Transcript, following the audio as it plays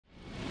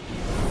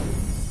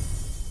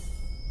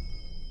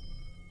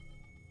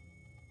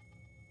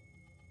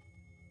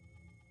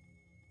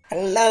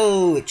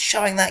Hello, it's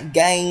showing that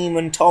game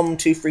and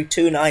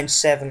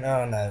Tom23297.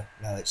 Oh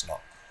no, it's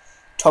not.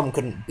 Tom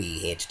couldn't be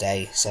here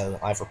today, so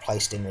I've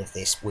replaced him with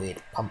this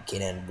weird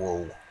pumpkin and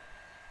wool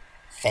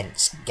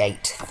fence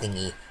gate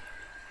thingy.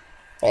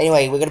 But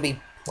anyway,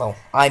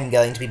 I'm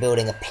going to be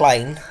building a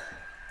plane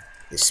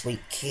this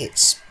week.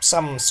 It's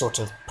some sort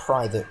of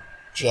private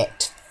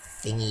jet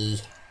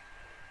thingy.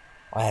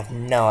 I have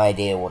no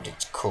idea what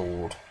it's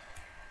called,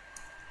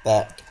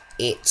 but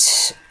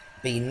it's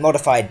been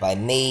modified by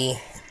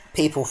me.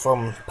 People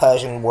from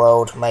Persian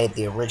World made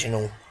the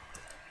original.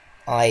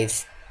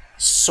 I've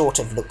sort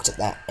of looked at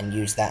that and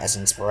used that as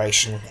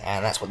inspiration,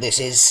 and that's what this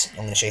is.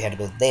 I'm going to show you how to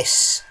build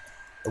this.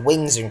 The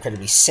wings are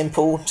incredibly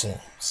simple to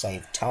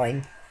save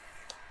time.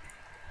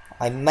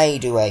 I may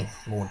do a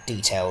more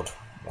detailed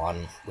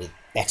one with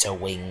better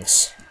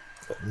wings,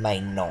 but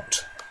may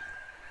not.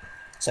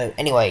 So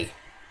anyway,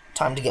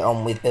 time to get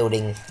on with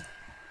building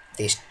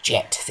this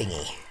jet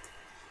thingy.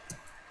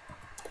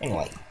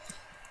 Anyway,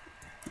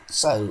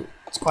 so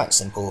it's quite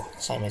simple,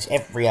 same as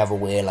every other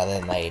wheel I've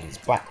ever made. It's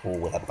black wool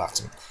with a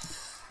button.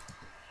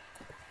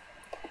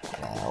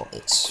 Now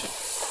it's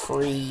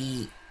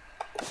 3,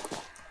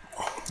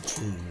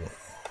 2,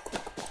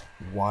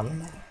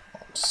 1.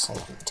 To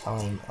save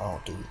time,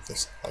 I'll do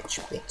this edge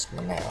bit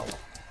now.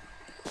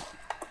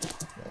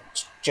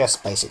 It's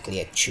just basically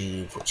a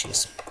tube which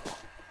is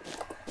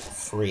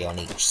 3 on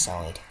each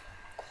side.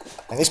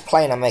 Now this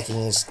plane I'm making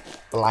is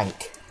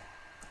blank,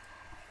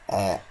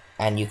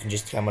 and you can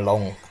just come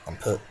along and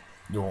put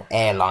your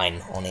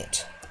airline on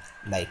it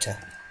later.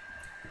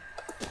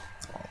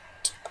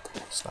 Right,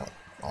 just like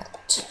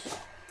that,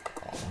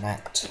 and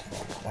that,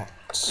 and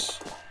that.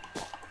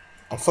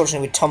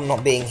 Unfortunately, with Tom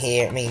not being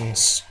here, it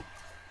means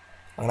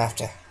I'm gonna have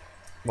to,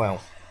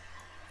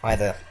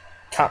 either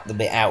cut the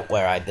bit out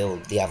where I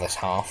build the other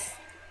half,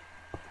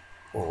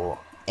 or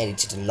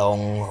edit it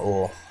along,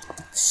 or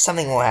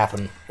something will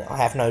happen. I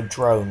have no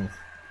drone,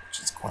 which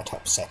is quite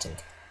upsetting.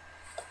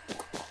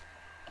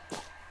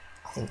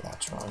 I think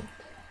that's right.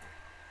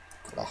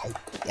 But I hope.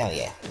 Oh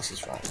yeah, this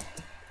is right.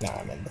 Now I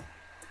remember.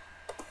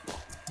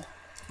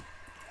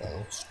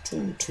 There's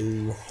 2,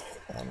 2,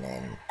 and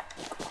then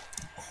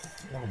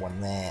another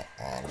one there,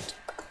 and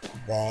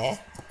there,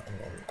 and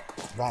then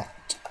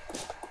that.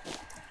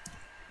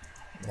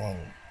 And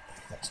then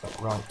that's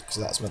not right because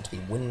that's meant to be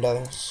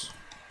windows.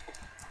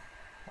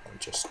 And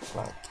just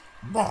like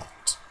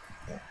that.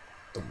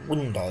 The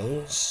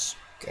windows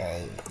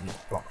go in the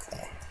block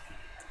there.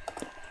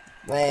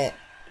 There.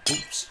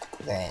 Oops,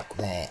 there,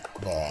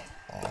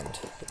 and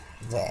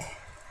there.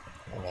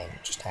 And then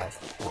just have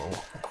wool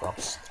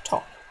across the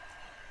top.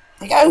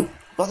 There you go!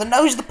 Got the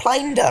nose of the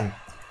plane done!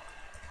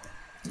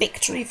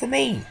 Victory for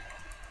me!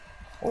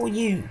 Or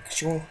you,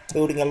 because you're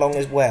building along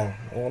as well.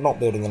 Or not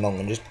building along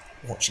and just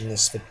watching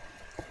this for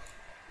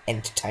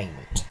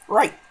entertainment.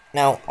 Right,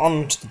 now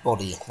on to the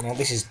body. Now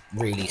this is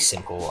really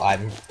simple.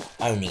 I'm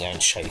only going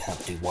to show you how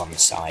to do one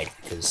side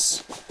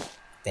because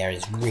there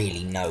is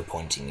really no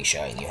point in me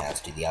showing you how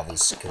to do the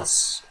others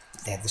because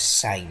they're the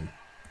same.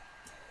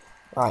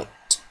 Right,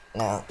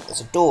 now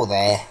there's a door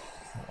there,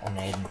 and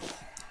then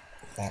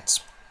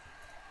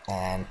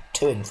and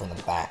 2 in from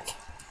the back.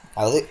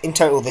 Now in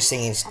total this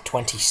thing is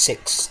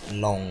 26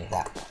 long,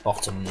 that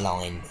bottom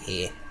line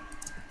here.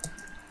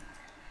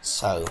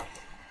 So,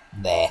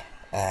 there,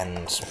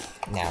 and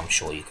now I'm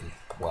sure you can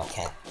work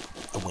out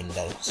the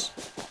windows.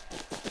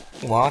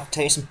 Well, I'll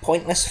tell you some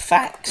pointless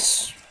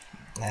facts.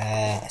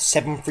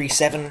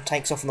 737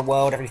 takes off in the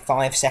world every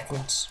 5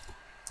 seconds.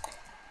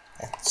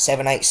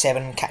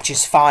 787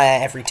 catches fire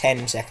every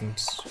 10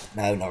 seconds.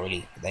 No, not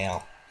really, but they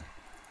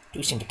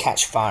do seem to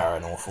catch fire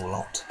an awful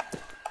lot.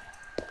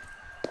 I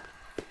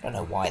don't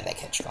know why they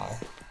catch fire.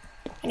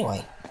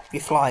 Anyway, if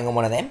you're flying on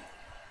one of them,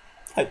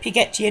 hope you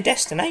get to your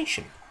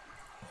destination.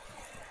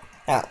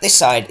 Now, this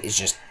side is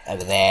just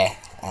over there,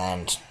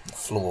 and the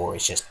floor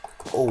is just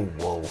all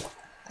wool,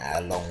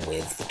 along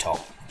with the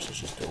top, which is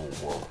just all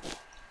wool.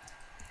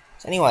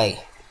 So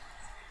anyway,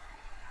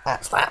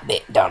 that's that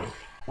bit done.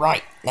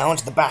 Right, now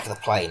onto the back of the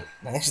plane.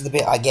 Now this is the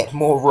bit I get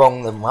more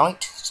wrong than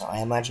right, so I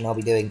imagine I'll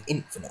be doing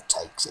infinite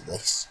takes of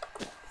this.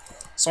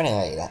 So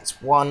anyway,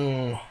 that's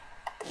 1,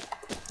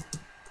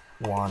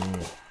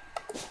 1,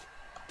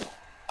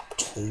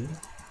 2,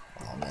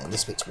 and then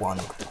this bit's 1,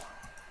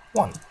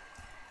 1.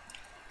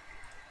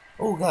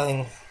 All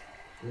going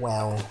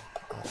well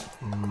at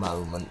the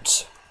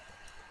moment.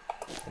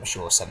 I'm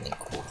sure something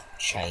will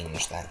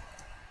change that.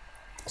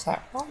 Is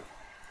that right?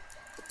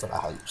 But I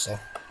hope so.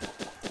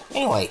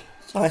 Anyway,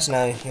 it's nice to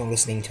know you're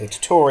listening to a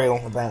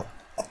tutorial about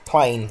a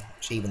plane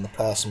which even the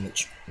person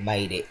which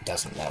made it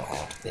doesn't know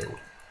how to build.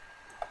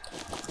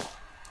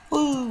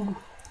 Woo!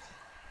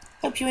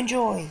 Hope you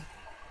enjoy!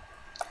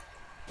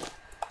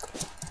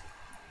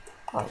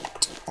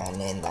 Right,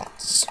 and then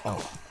that's,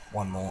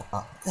 one more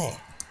up there.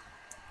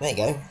 There you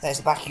go, there's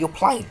the back of your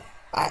plane.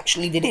 I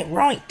actually did it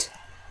right.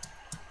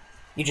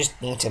 You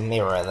just need to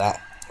mirror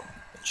that,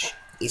 which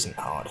isn't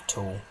hard at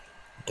all.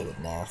 Do it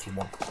now if you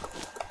want.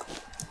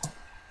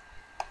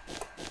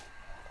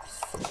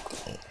 I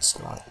think it's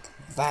like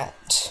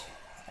that,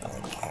 and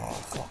then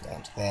have that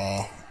down to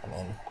there, and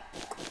then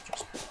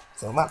just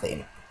fill that bit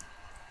in.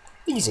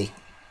 Easy.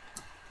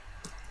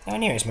 Nowhere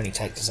near as many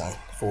takes as I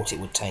thought it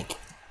would take.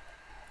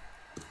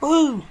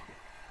 Woo!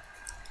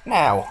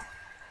 Now,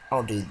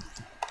 I'll do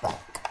the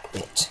back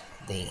bit,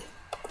 I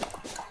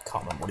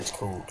can't remember what it's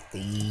called,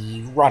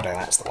 the rudder,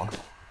 that's the one.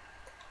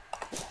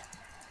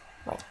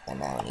 Right, and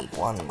now I need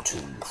 1, 2,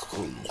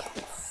 3,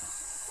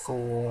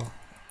 4,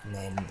 and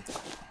then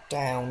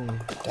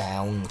down,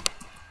 down,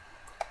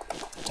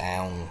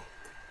 down,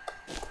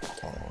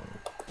 down,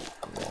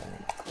 and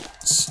then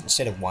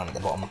instead of 1 at the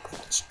bottom,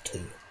 it's 2.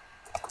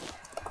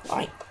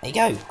 Right, there you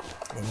go.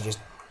 And then you just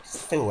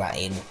fill that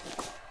in,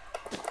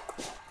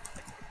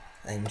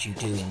 and you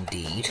do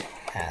indeed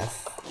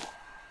have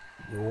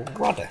your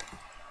rudder.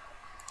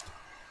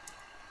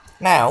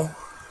 Now,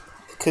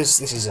 because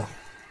this is a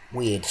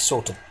weird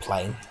sort of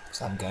plane,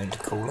 as I'm going to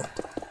call it,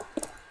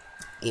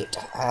 it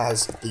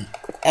has the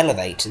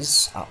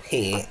elevators up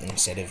here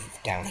instead of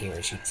down here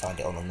as you'd find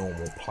it on a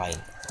normal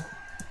plane.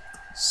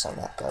 So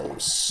that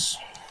goes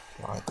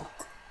like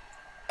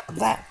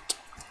that,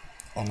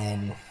 and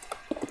then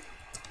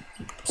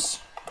oops,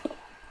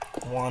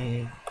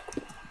 1,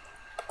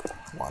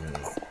 1,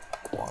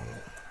 1,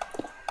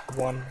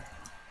 1,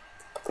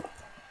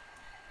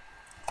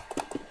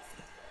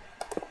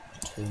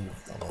 2,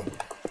 and then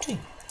 2.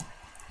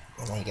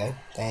 And there you go,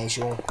 there's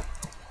your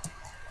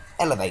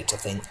elevator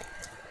thing.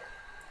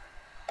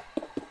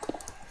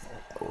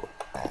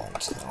 And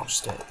I'll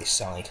just do it this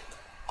side,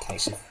 in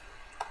case if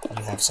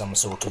you have some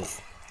sort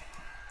of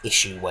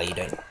issue where you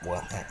don't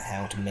work out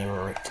how to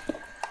mirror it.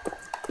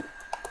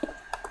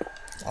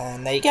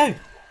 And there you go.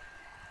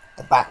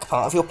 The back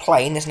part of your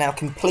plane is now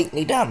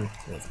completely done,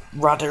 with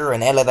rudder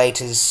and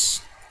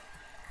elevators.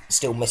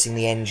 Still missing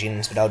the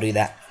engines, but I'll do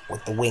that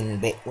with the wing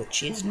bit,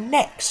 which is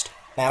next.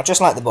 Now,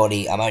 just like the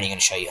body, I'm only going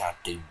to show you how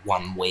to do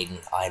one wing.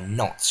 I'm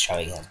not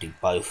showing you how to do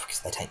both, because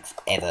they take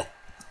forever.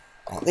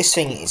 Now, this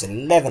thing is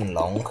 11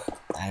 long,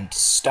 and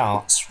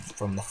starts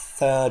from the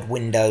 3rd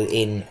window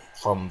in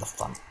from the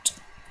front.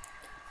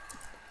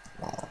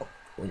 Now,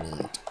 we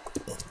need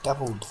it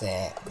doubled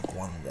there, and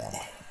 1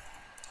 there.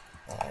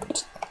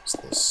 And that's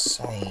the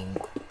same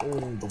all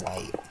the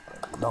way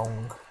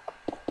along.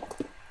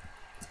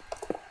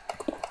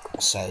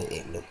 So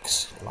it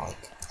looks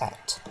like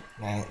that.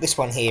 Now this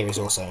one here is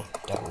also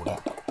doubled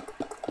up.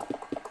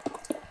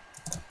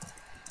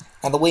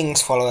 Now the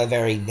wings follow a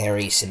very,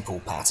 very simple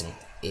pattern.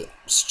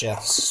 It's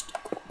just,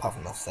 apart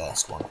from the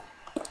first one,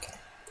 okay,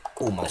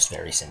 almost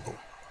very simple.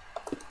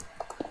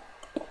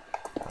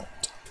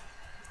 Right.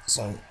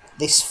 So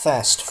this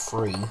first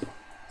 3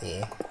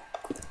 here,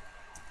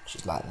 which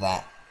is like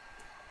that,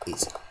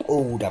 is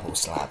all double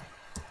slab.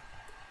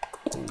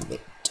 All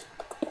bit.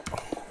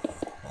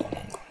 And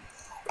then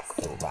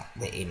fill that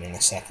bit in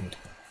a second.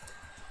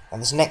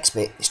 And this next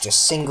bit is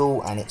just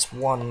single, and it's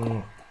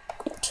 1,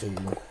 2,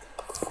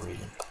 3,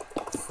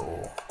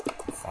 4,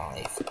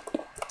 5,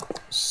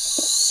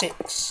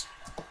 6.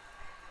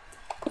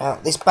 Now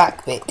this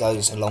back bit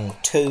goes along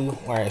 2,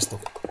 whereas the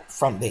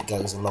front bit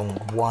goes along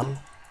 1.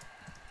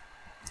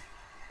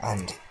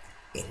 And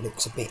it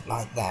looks a bit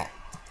like that.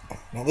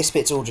 Now this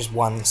bit's all just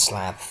 1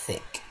 slab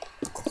thick,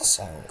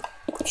 so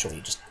I'm sure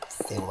you just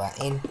fill that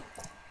in.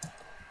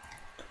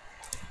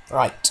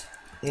 Right,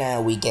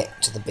 now we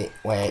get to the bit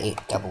where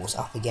it doubles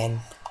up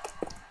again,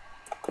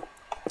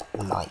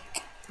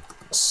 like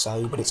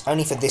so, but it's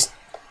only for this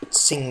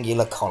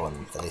singular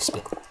column for this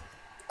bit,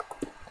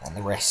 and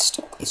the rest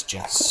is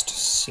just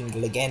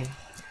single again,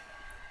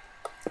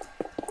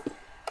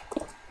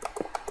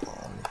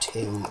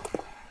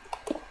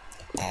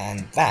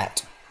 and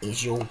that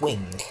is your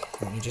wing.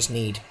 And you just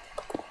need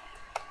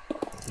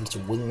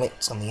little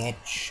winglets on the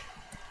edge,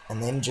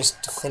 and then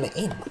just to fill it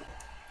in.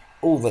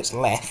 All that's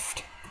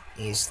left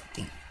is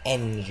the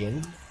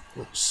engine,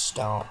 which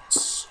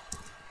starts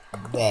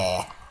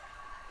there,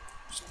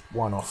 just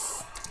 1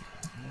 off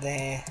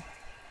there,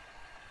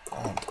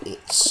 and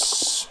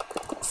it's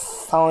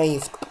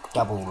 5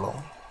 double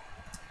long,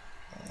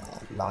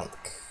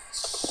 like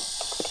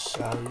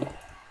so.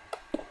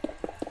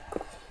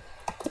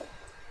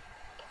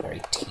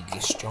 Very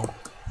tedious job.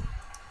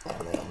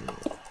 And then,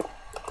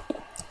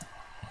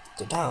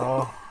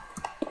 ta-da!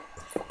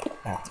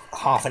 Now,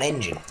 half an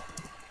engine.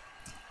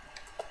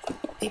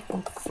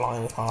 People fly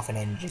with half an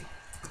engine.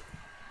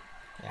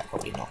 Yeah,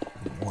 probably not.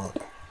 Wouldn't work.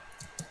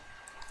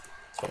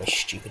 It's a very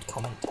stupid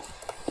comment.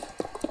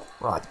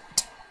 Right.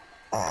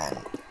 And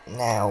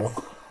now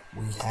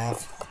we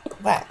have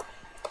that.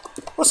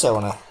 Also,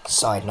 on a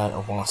side note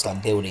of whilst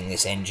I'm building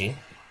this engine,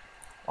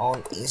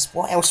 is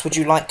what else would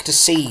you like to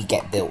see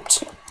get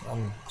built?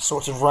 I'm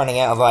sort of running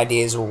out of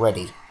ideas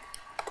already.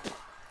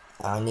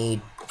 I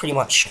need pretty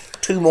much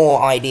 2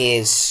 more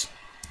ideas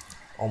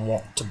on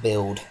what to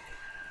build,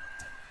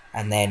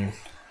 and then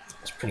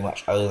it's pretty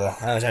much over.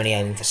 I was only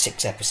aiming for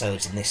 6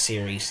 episodes in this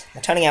series.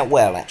 They're turning out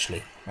well,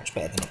 actually. Much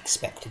better than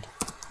expected.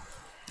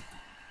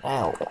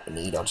 Now, what we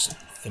need, I'll just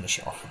finish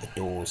it off with the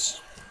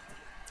doors.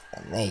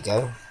 And there you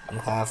go. You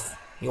have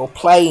your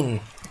plane.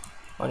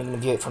 only going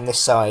to view it from this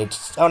side.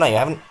 Oh no, you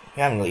haven't.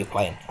 You haven't got your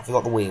plane. I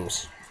forgot the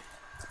wheels.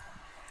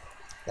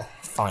 The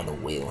final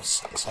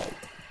wheels. So,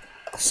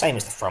 same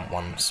as the front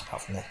ones,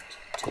 apart from the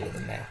two of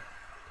them now.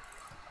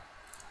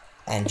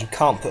 And you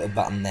can't put a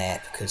button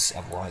there because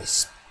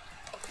otherwise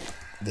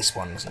this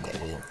one doesn't get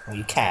a wheel. Well,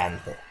 you can,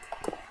 but...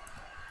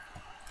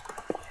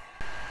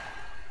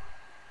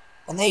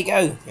 And there you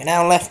go. You're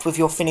now left with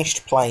your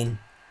finished plane.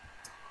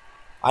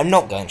 I'm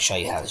not going to show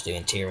you how to do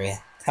interior.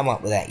 Come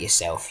up with that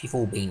yourself. You've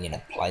all been in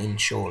a plane,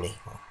 surely.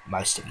 Well,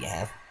 most of you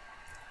have.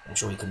 I'm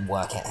sure you can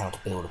work out how to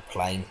build a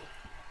plane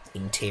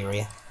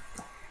interior.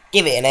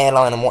 Give it an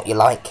airline and what you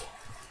like.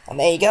 And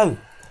there you go.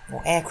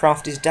 Your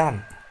aircraft is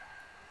done.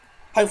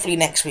 Hopefully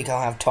next week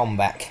I'll have Tom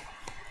back.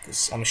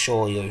 Because I'm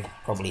sure you're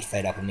probably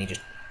fed up of me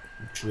just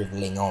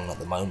drivelling on at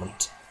the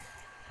moment.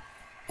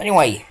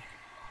 Anyway,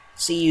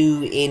 see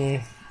you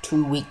in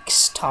 2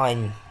 weeks'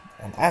 time.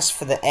 And as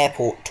for the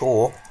airport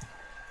tour,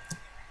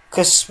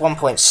 because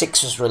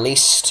 1.6 was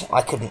released,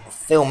 I couldn't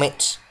film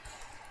it.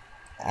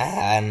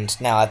 And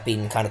now I've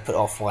been kind of put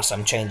off whilst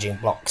I'm changing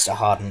blocks to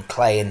hardened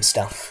clay and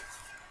stuff.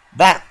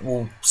 That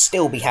will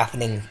still be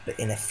happening, but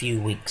in a few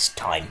weeks'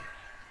 time.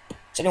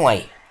 So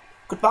anyway,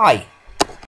 goodbye.